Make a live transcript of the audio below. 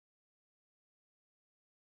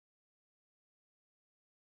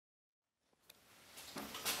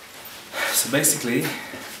So basically,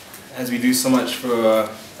 as we do so much for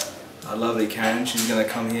our lovely Karun, she's gonna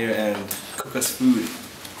come here and cook us food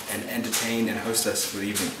and entertain and host us for the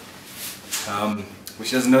evening. Well,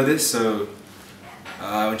 she doesn't know this, so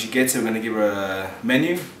when she gets it, we're gonna give her a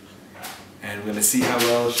menu and we're gonna see how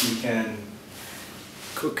well she can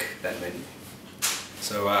cook that menu.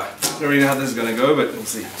 So I don't really know how this is gonna go, but we'll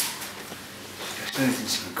see. I don't think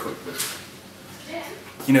she can cook, but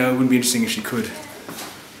you know, it wouldn't be interesting if she could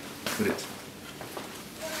it?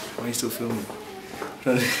 Why are you still filming?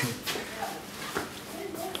 I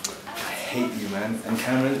hate you, man. And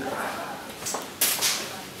Cameron,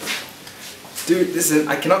 dude, listen,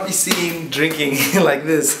 I cannot be seen drinking like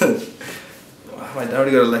this. I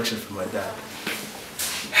already got a lecture from my dad.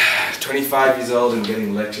 25 years old and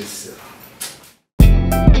getting lectures still.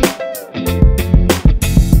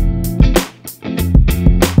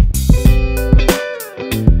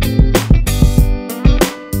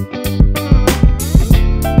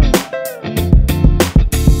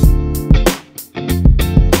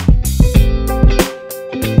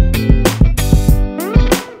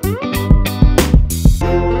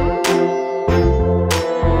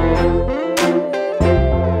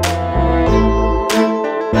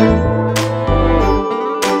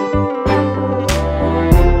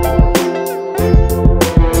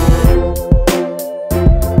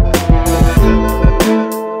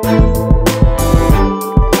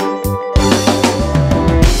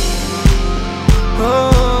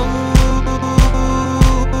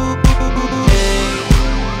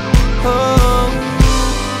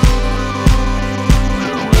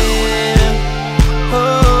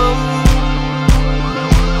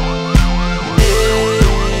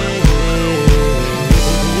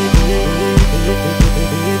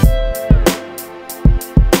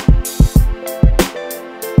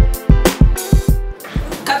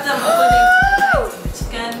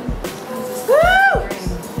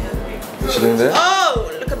 Oh,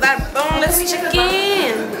 look at that boneless chicken.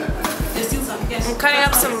 I'm cutting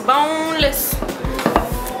up some boneless.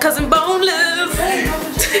 Cousin boneless.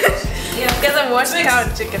 Because I'm watching how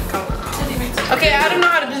the chicken come out. Okay, I don't know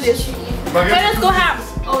how to do this. Can I just go ham?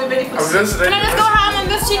 Oh, we're ready for this. Can I just go ham on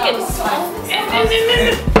this chicken?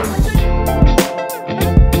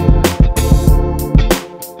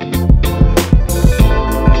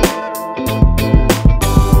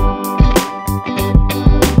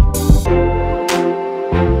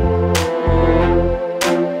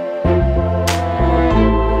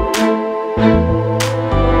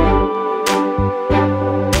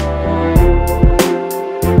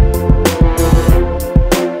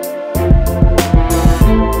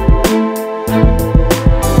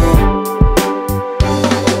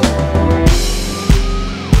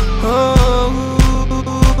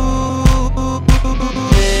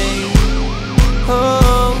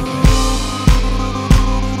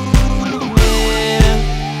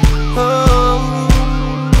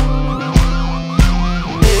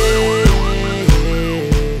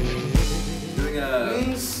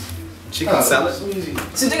 Chicken salad. So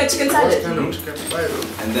you're doing a chicken salad?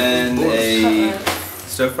 And then a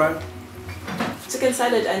stir fry. Chicken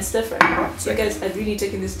salad and stir fry. So you guys are really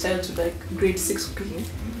taking this child to like grade 6 cooking.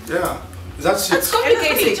 Yeah. That's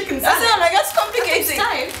complicated. Chicken salad. That's complicated.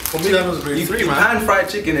 For me that was grade 3, man. You pan fried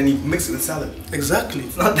chicken and you mix it with salad. Exactly.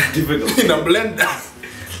 It's not that difficult. In a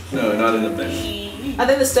blender. No, not in a blender. And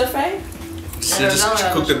then the stir fry? So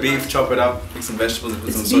just cook the beef, chop it up, mix some vegetables and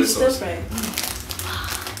put some soy sauce. Stir fry.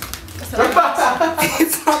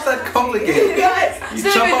 It's not that complicated. You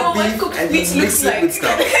chop up beef and you mix it with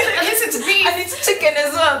stuff. At least it's beef. And it's chicken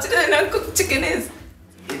as well. I don't know how cooked chicken is.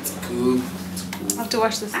 It's good. I have to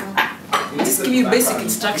watch this now. Just give you basic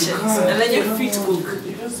instructions and then you're free to cook.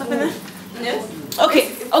 Something there? Yes. Okay,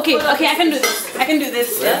 I can do this. I can do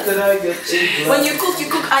this. Yeah? When you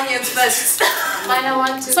cook onions first. Mine are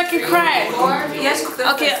 1, 2, so I can cry. Yes, cook them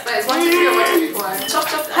okay. first. 1, 2, 3 or 1, 2, 3, 4. Chop.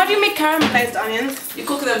 How do you make caramelized onions? You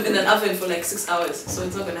cook them in an oven for like 6 hours, so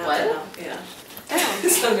it's not gonna happen now. Yeah. Damn.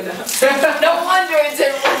 It's not gonna happen. No wonder it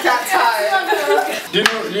didn't work that time. Do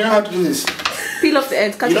you know how to do this? Peel off the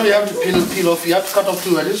end. You know you have to peel off. You have to cut off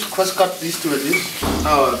 2 edges. First cut these 2 edges.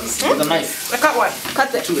 Oh, with a knife. I cut what?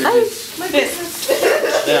 Cut the 2 edges. This.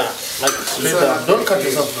 Yeah, like straight down. Don't cut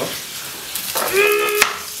yourself though.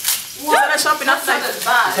 Is that a sharp enough knife? Is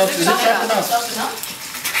it sharp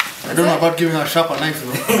enough? I don't know about giving her a sharper knife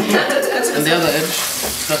though. And the other edge,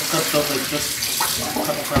 cut off like just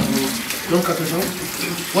cut off and don't cut yourself.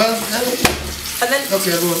 Well, and then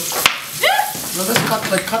okay, go on. No, just cut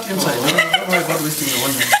inside. I don't know about wasting your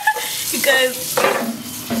one hand. Because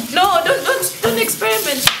no, don't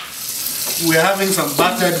experiment. We're having some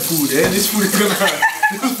battered food, eh? This food is gonna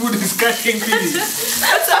This food is catching greedy.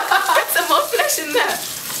 Put some more flesh in there.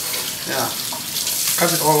 Yeah.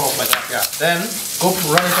 Cut it all off like that, yeah. Then go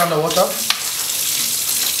run it under water.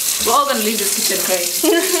 We're all gonna leave this kitchen, Craig.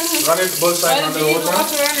 Run it both sides under Leave water.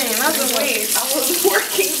 water running. That's a waste. I was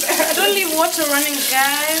working there. Don't leave water running,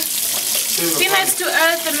 guys. Be nice to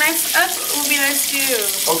Earth, and nice Earth will be nice to you.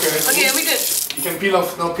 Okay. Okay, are we good? You can peel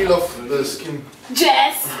off, now peel off the skin.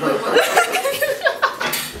 Jess!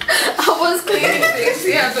 I was cleaning this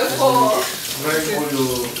here before. Right, all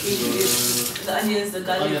your The onions, the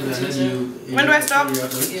garlic, onion, the and then ginger. you When do I stop?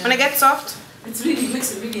 Yeah. When it gets soft? It's really,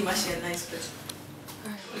 makes it really mushy and nice, but...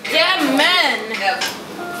 Yeah, man. Yep.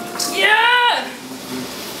 Yeah.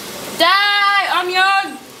 Die, I'm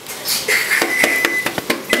young.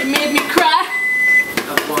 You made me cry.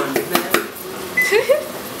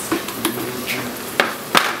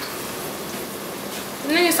 And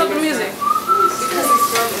then you stop the music. Because it's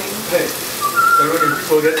struggling. Hey, Karun,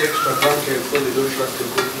 people get extra drunk here so they don't trust the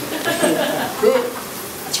cookie.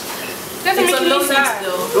 Doesn't It's make a me low mix sad.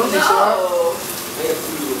 though. Don't be sad. No.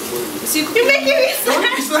 So You're making me sad.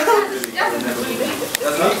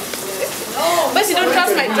 But you don't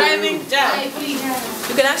trust my driving. Yeah.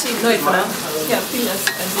 you can actually ignore it for now. Yeah, peel us.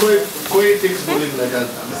 Koi takes bullying like that.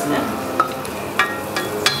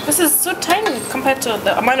 This is so tiny compared to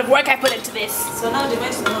the amount of work I put into this. So now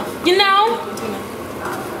divide it off. You know,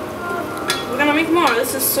 we're gonna make more.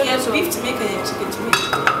 This is so Yeah, little. beef to make and chicken to make.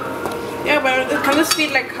 Yeah, but can this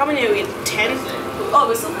feed like how many are we? 10? Oh,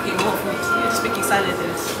 we're still cooking more food. You're just making salad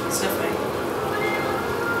and stuff like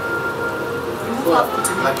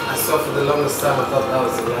Like I saw for the longest time, I thought that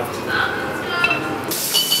was the left.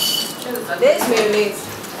 There's mayonnaise.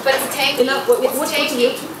 But it's tangy. Enough. It's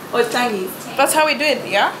tangy. Oh, it's tiny. That's how we do it,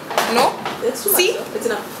 yeah? No? It's too See? much. It's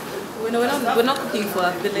enough. We're not cooking for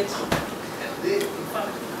a village.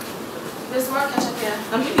 There's more ketchup here.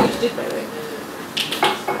 I'm keeping it did by the way.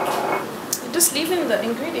 You're just leaving the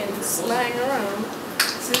ingredients lying around.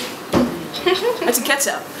 Actually,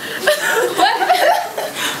 ketchup.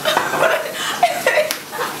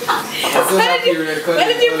 Why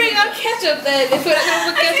did you bring out ketchup then if we're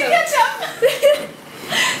not gonna put ketchup?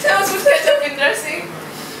 That was with ketchup and dressing.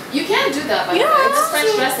 You can't do that, by the way. It's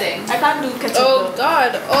French dressing. I can't do ketchup. Oh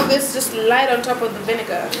god, all this just light on top of the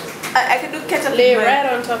vinegar. I can do ketchup. Lay in right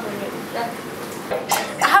on top of it.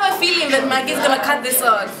 I have a feeling that Maggie's gonna cut this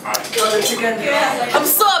off. I'm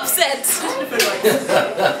so upset.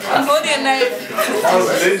 I'm holding a knife. I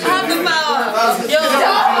have the power. Yo,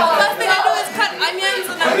 first thing I do is cut onions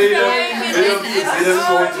and I'm frying it.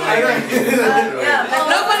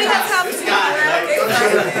 Nobody has helped me.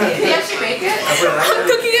 Did you actually make it? I'm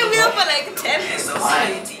cooking a meal for like 10 minutes.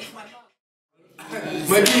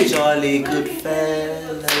 Jolly good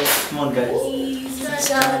fellow. Come on, guys. He's a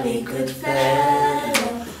jolly good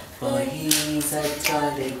fellow. For he's a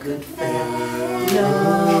jolly good fellow.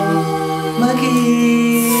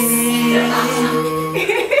 Maggie.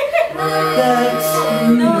 That's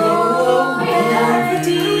nobody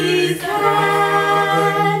can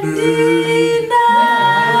deny.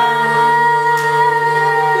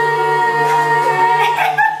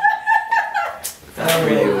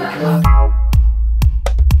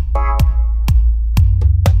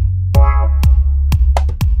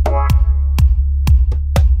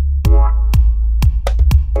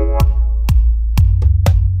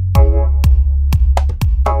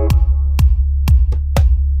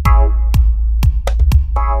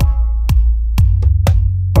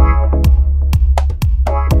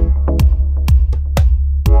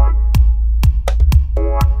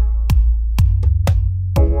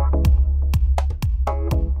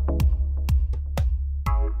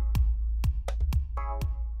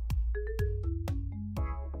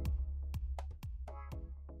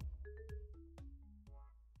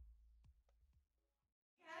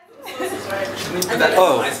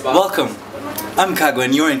 Oh, welcome. I'm Kago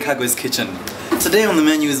and you're in Kago's kitchen. Today on the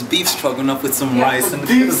menu is beef stroganoff with some rice and a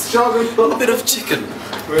bit of chicken.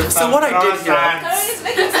 So what I did here...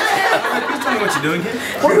 Tell me what you're doing here.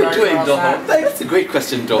 What are we doing, Doho? That's a great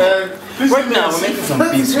question, Doho. Right now we're making some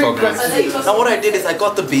beef stroganoff. Now what I did is I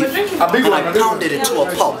got the beef and I pounded it to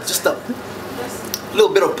a pulp. Just a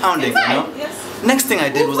little bit of pounding, you know? Next thing I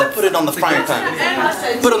did was I put it on the frying pan.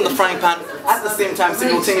 Put it on the frying pan, at the same time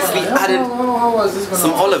simultaneously added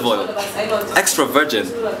some olive oil, extra virgin.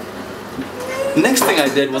 Next thing I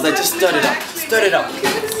did was I just stirred it up. Stirred it up.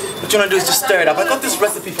 What you want to do is just stir it up. I got this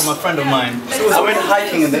recipe from a friend of mine. I went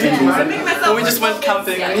hiking in the Indies and we just went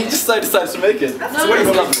camping and he just decided to make it. So what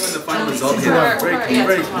is The final result here.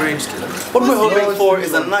 Very interesting. What we're hoping for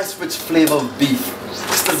is a nice rich flavor of beef.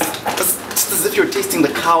 Just just as if you're tasting the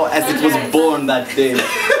cow as it was born that day.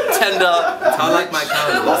 Tender. That's how I like my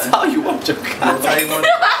cow. That's how you want your cow. That's how you want.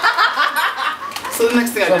 So the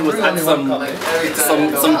next thing I did was add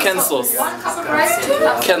some Ken sauce. 1 cup of rice, 2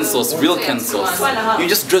 cups. Ken sauce, real Ken sauce. You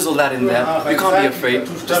just drizzle that in there. You can't be afraid.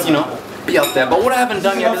 Just, you know, be out there. But what I haven't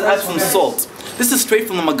done yet is add some salt. This is straight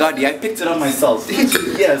from the Magadi. I picked it up myself.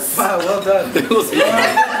 Yes. Wow, well done. It was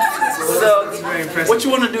so what you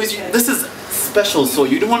want to do is this is special, so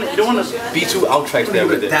you don't want to be too outright there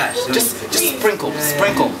with it. Just sprinkle,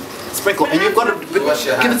 and you've got to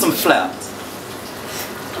give it some flair.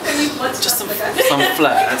 Just some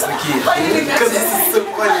flair. That's the key. Because this is so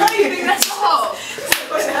funny. How do you think that's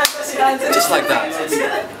Just like that.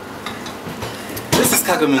 This is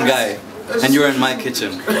Kagamungai, and you're in my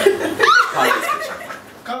kitchen.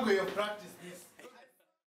 Come with your practice.